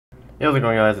Hey, how's it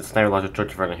going, guys? It's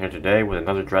Stegoceratops here today with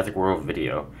another Jurassic World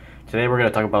video. Today we're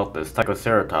going to talk about the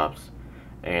Stegoceratops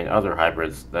and other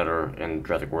hybrids that are in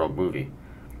Jurassic World movie.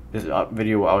 This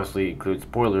video will obviously include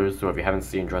spoilers, so if you haven't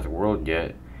seen Jurassic World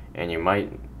yet, then you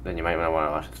might not want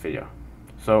to watch this video.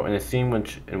 So, in a scene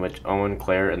in which Owen,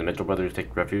 Claire, and the Mitchell brothers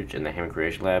take refuge in the Hammond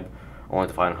Creation Lab, only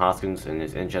to find Hoskins and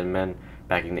his InGen men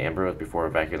backing the embryos before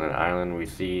evacuating the island, we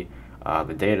see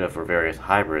the data for various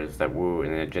hybrids that Wu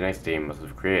and the genetics team must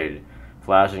have created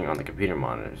flashing on the computer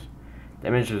monitors. The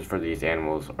images for these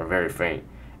animals are very faint,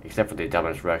 except for the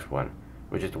Dominus Rex one,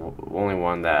 which is the only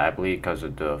one that I believe comes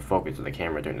with the focus of the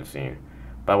camera during the scene.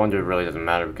 But I wonder if it really doesn't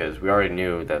matter because we already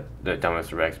knew that the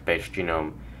Dominus Rex base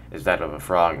genome is that of a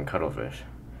frog and cuttlefish.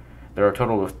 There are a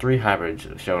total of 3 hybrids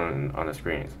shown on the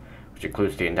screens, which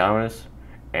includes the Indominus,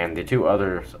 and the 2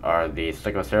 others are the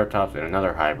Stegoceratops and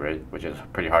another hybrid, which is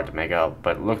pretty hard to make out,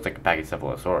 but it looks like a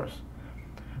Pachy-cephalosaurus.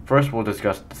 First, we'll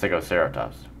discuss the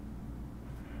Stegoceratops.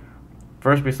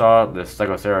 First, we saw the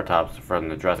Stegoceratops from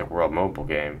the Jurassic World mobile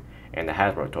game and the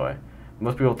Hasbro toy.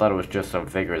 Most people thought it was just some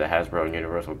figure that Hasbro and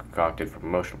Universal concocted for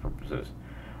promotional purposes,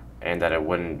 and that it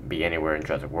wouldn't be anywhere in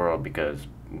Jurassic World because,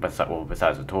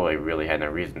 besides the toy, really had no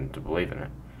reason to believe in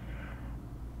it.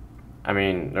 I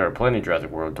mean, there are plenty of Jurassic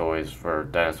World toys for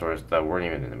dinosaurs that weren't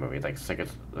even in the movie, like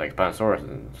Spinosaurus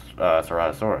and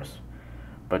Ceratosaurus.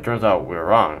 But it turns out we were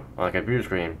wrong. On the computer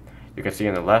screen, you can see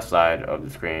on the left side of the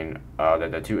screen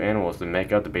that the 2 animals that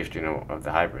make up the base genome of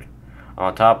the hybrid.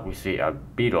 On top, we see a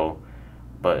beetle,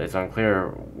 but it's unclear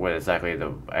what exactly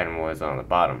the animal is on the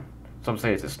bottom. Some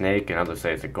say it's a snake, and others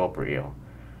say it's a gulper eel.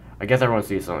 I guess everyone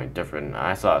sees something different.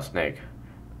 I saw a snake.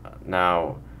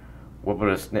 Now, what would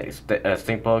a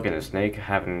stink bug and a snake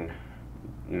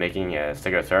making a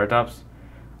Stegoceratops?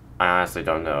 I honestly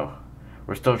don't know.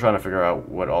 We're still trying to figure out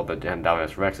what all the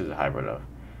Dominus Rex is a hybrid of.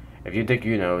 If you think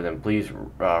you know, then please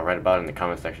write about it in the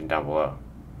comment section down below.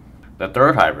 The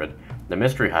third hybrid, the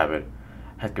mystery hybrid,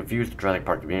 has confused the Jurassic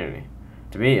Park community.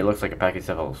 To me, it looks like a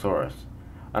Pachy-cephalosaurus.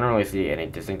 I don't really see any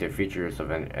distinctive features of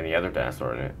any other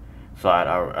dinosaur in it, so I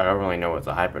don't really know what it's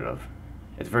a hybrid of.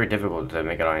 It's very difficult to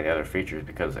make out any other features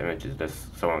because the image is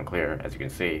just so unclear, as you can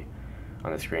see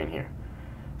on the screen here.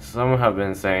 Some have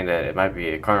been saying that it might be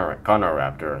a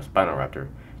Carnoraptor or Spinoraptor,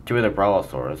 2 other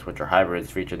Brawlosaurus, which are hybrids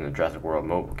featured in the Jurassic World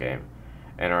mobile game,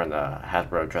 and are in the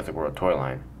Hasbro Jurassic World toy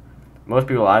line. Most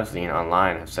people I've seen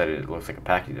online have said it looks like a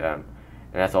Pachy to them,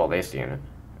 and that's all they see in it.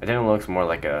 It then looks more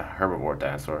like a herbivore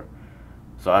dinosaur,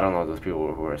 so I don't know those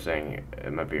people who are saying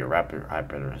it might be a raptor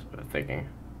hybrid are thinking.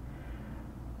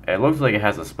 It looks like it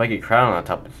has a spiky crown on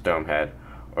top of its dome head,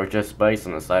 or just spikes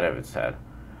on the side of its head,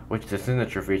 which is a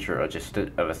signature feature of a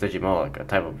Stygimoloch, a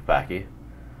type of Pachy.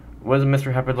 What does a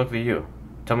mystery hybrid look to you?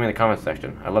 Tell me in the comments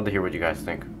section. I'd love to hear what you guys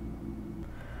think.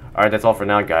 Alright, that's all for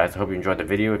now, guys. I hope you enjoyed the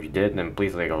video. If you did, then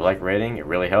please leave a like rating. It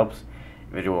really helps.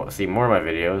 If you want to see more of my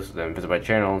videos, then visit my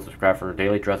channel and subscribe for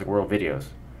daily Jurassic World videos.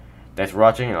 Thanks for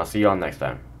watching, and I'll see you all next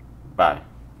time. Bye.